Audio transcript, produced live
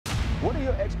What are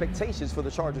your expectations for the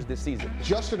Chargers this season?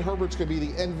 Justin Herbert's going to be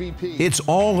the MVP. It's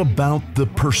all about the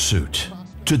pursuit.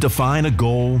 To define a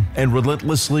goal and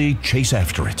relentlessly chase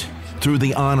after it. Through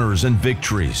the honors and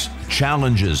victories,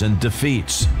 challenges and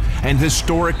defeats, and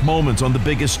historic moments on the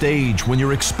biggest stage when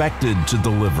you're expected to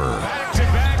deliver.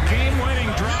 Back-to-back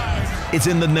game-winning drive. It's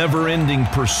in the never-ending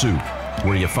pursuit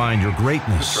where you find your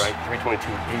greatness. That's right,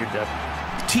 322, your depth.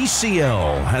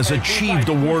 TCL has achieved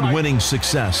award-winning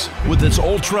success with its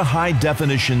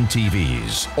ultra-high-definition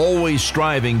TVs, always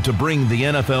striving to bring the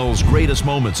NFL's greatest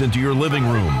moments into your living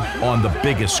room on the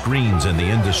biggest screens in the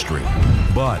industry.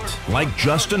 But, like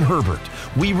Justin Herbert,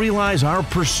 we realize our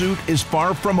pursuit is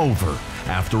far from over.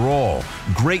 After all,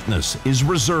 greatness is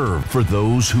reserved for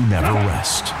those who never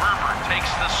rest. Herbert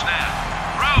takes the snap,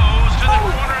 throws to the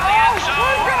corner of the end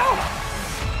zone.